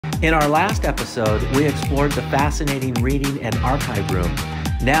In our last episode, we explored the fascinating reading and archive room.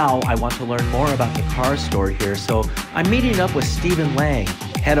 Now I want to learn more about the car store here, so I'm meeting up with Stephen Laing,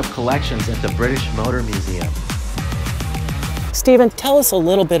 Head of Collections at the British Motor Museum. Stephen, tell us a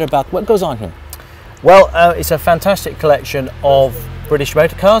little bit about what goes on here. Well, it's a fantastic collection of British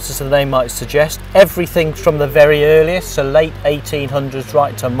motor cars, as the name might suggest. Everything from the very earliest, so late 1800s,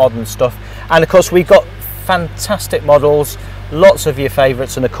 right to modern stuff. And of course, we've got fantastic models, lots of your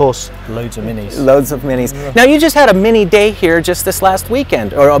favourites, and of course, loads of minis. Loads of minis. Yeah. Now, you just had a mini day here just this last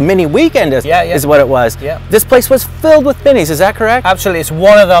weekend, or a mini weekend is what it was. Yeah. This place was filled with minis, is that correct? Absolutely. It's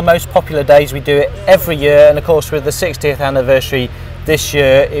one of our most popular days. We do it every year, and of course, with the 60th anniversary this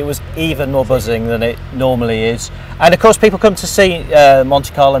year, it was even more buzzing than it normally is. And of course, people come to see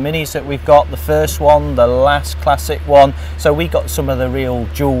Monte Carlo minis that we've got, the first one, the last classic one. So we got some of the real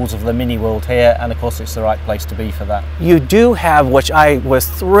jewels of the mini world here, and of course, it's the right place to be for that. You do have, which I was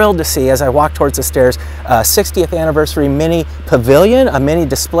thrilled to see as I walked towards the stairs, 60th anniversary mini pavilion, a mini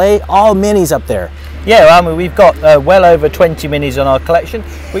display, all minis up there. Yeah, I mean, we've got well over 20 minis in our collection,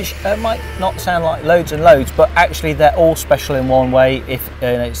 which might not sound like loads and loads, but actually they're all special in one way. If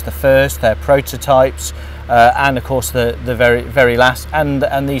it's the first, they're prototypes, and of course the very last,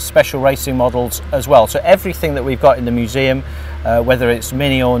 and these special racing models as well. So everything that we've got in the museum, whether it's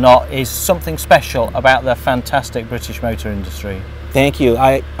mini or not, is something special about the fantastic British motor industry. Thank you.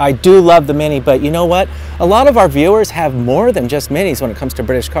 I do love the Mini, but you know what? A lot of our viewers have more than just Minis when it comes to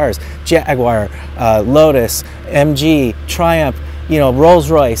British cars. Jaguar, Lotus, MG, Triumph, you know,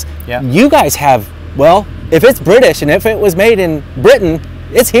 Rolls-Royce. Yeah. You guys have, well, if it's British and if it was made in Britain,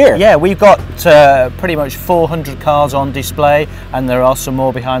 it's here. Yeah, we've got pretty much 400 cars on display, and there are some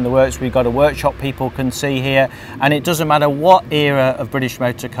more behind the works. We've got a workshop people can see here, and it doesn't matter what era of British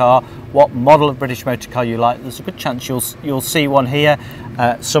motor car, what model of British motor car you like, there's a good chance you'll see one here.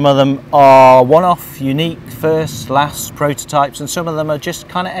 Some of them are one-off, unique, first, last prototypes, and some of them are just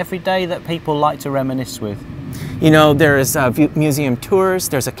kind of everyday that people like to reminisce with. You know, there is museum tours,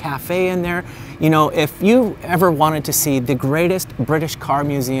 there's a cafe in there. You know, if you ever wanted to see the greatest British car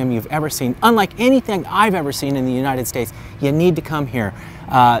museum you've ever seen, unlike anything I've ever seen in the United States, you need to come here.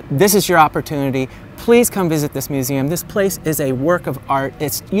 This is your opportunity. Please come visit this museum. This place is a work of art.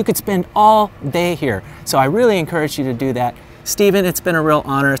 You could spend all day here. So I really encourage you to do that. Stephen, it's been a real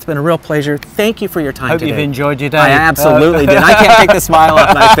honor. It's been a real pleasure. Thank you for your time today. Hope you've enjoyed your day. I absolutely did. I can't take the smile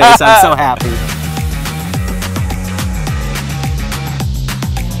off my face. I'm so happy.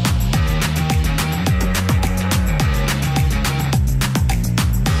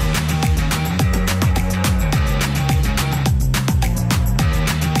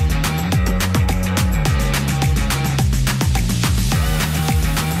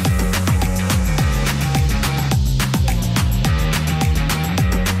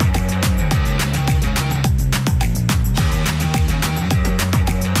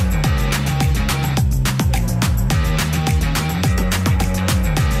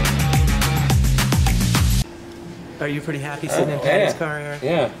 Are you pretty happy sitting in Paddy's car here?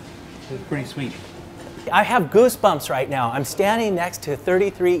 Yeah, it's pretty sweet. I have goosebumps right now. I'm standing next to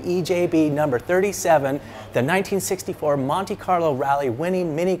 33 EJB number 37, the 1964 Monte Carlo Rally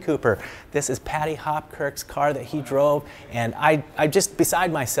winning Mini Cooper. This is Paddy Hopkirk's car that he drove, and I'm just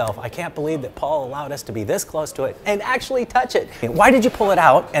beside myself. I can't believe that Paul allowed us to be this close to it and actually touch it. Why did you pull it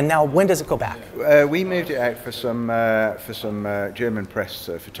out, and now when does it go back? We moved it out for some German press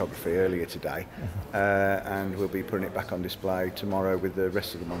photography earlier today, and we'll be putting it back on display tomorrow with the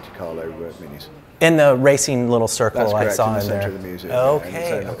rest of the Monte Carlo minis. In the racing little circle. That's correct, I saw in the there. centre of the museum.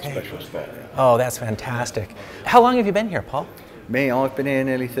 Okay, yeah, okay. Special spot, yeah. Oh, that's fantastic. How long have you been here, Paul? Me, I've been here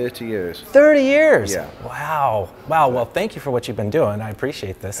nearly 30 years. 30 years? Yeah. Wow. Wow, well, thank you for what you've been doing. I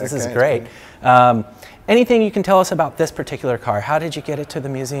appreciate this. This is Okay, great. Anything you can tell us about this particular car? How did you get it to the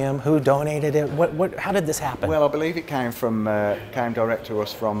museum? Who donated it? How did this happen? Well, I believe it came direct to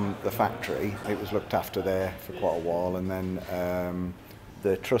us from the factory. It was looked after there for quite a while, and then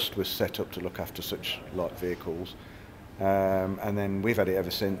the trust was set up to look after such light vehicles, and then we've had it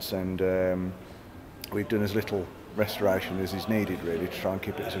ever since, and we've done as little restoration as is needed, really, to try and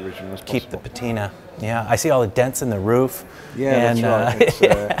keep it as original as possible. Keep the patina. Yeah, I see all the dents in the roof. Yeah, and,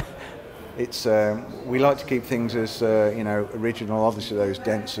 that's right. We like to keep things as you know, original. Obviously, those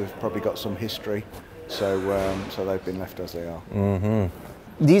dents have probably got some history, so they've been left as they are. Mm-hmm.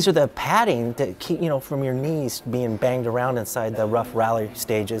 These are the padding that keep, you know, from your knees being banged around inside the rough rally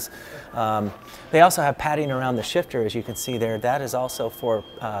stages. They also have padding around the shifter, as you can see there. That is also for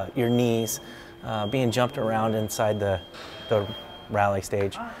your knees being jumped around inside the rally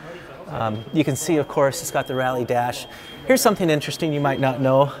stage. You can see, of course, it's got the rally dash. Here's something interesting you might not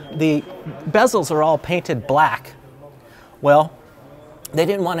know. The bezels are all painted black. Well, they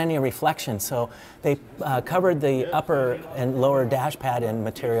didn't want any reflection, so they covered the upper and lower dash pad in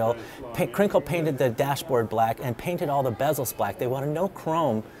material, crinkle painted the dashboard black, and painted all the bezels black. They wanted no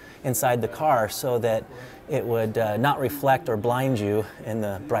chrome inside the car so that it would not reflect or blind you in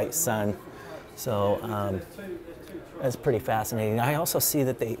the bright sun. So that's pretty fascinating. I also see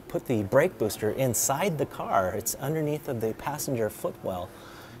that they put the brake booster inside the car. It's underneath of the passenger footwell.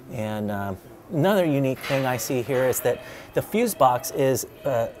 And another unique thing I see here is that the fuse box is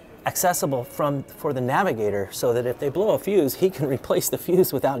accessible for the navigator, so that if they blow a fuse, he can replace the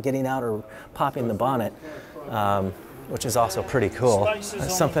fuse without getting out or popping the bonnet, which is also pretty cool.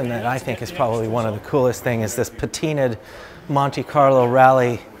 Something that I think is probably one of the coolest things is this patinaed Monte Carlo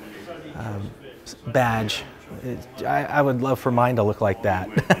Rally badge. I would love for mine to look like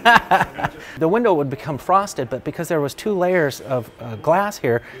that. The window would become frosted, but because there was 2 layers of glass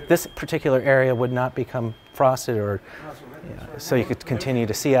here, this particular area would not become frosted, or so you could continue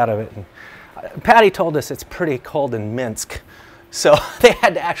to see out of it. And Paddy told us it's pretty cold in Minsk, so they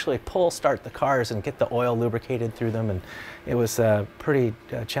had to actually start the cars and get the oil lubricated through them, and it was pretty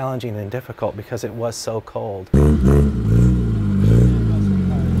challenging and difficult because it was so cold.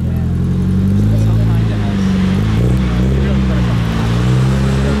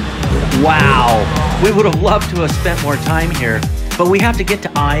 Wow, we would have loved to have spent more time here, but we have to get to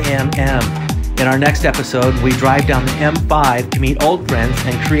IMM. In our next episode, we drive down the M5 to meet old friends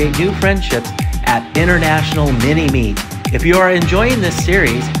and create new friendships at International Mini Meet. If you are enjoying this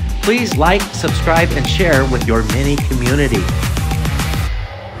series, please like, subscribe, and share with your Mini community.